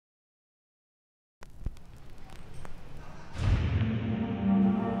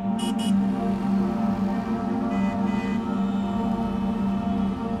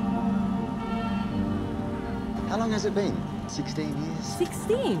long has it been? 16 years?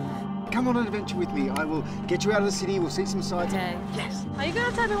 16? Come on an adventure with me. I will get you out of the city. We'll see some sights. Okay. Yes. Are you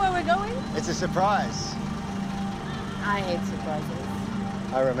gonna tell me where we're going? It's a surprise. I hate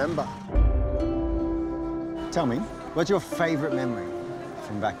surprises. I remember. Tell me, what's your favourite memory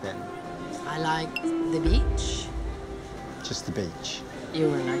from back then? I like the beach. Just the beach. You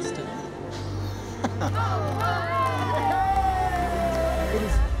were nice to me. It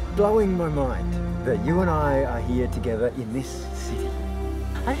is blowing my mind that you and I are here together in this city.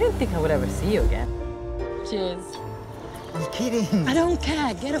 I didn't think I would ever see you again. Cheers. I'm kidding. I don't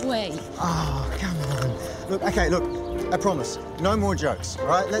care. Get away. Oh, come on. Look, okay, look, I promise. No more jokes, all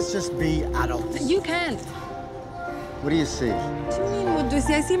right? Let's just be adults. You can't. What do you see? What do you mean, what do you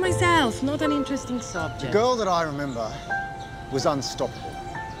see? I see myself, not an interesting subject. The girl that I remember was unstoppable.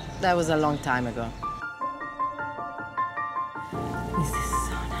 That was a long time ago. This is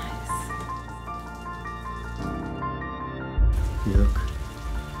so nice. You look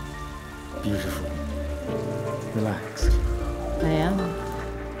beautiful, relaxed. I am.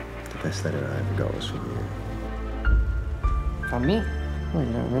 The best letter I ever got was from you. From me? Oh,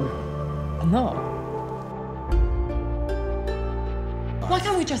 you don't remember? No. Why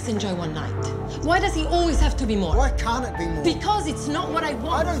can't we just enjoy one night? Why does he always have to be more? Why can't it be more? Because it's not what I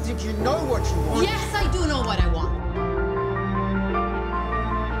want. I don't think you know what you want. Yes, I do know what I want.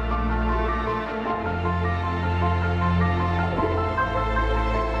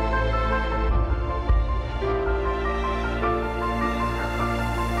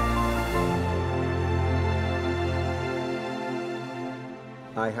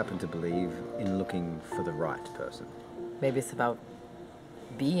 I happen to believe in looking for the right person. Maybe it's about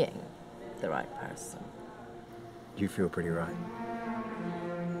being the right person. You feel pretty right.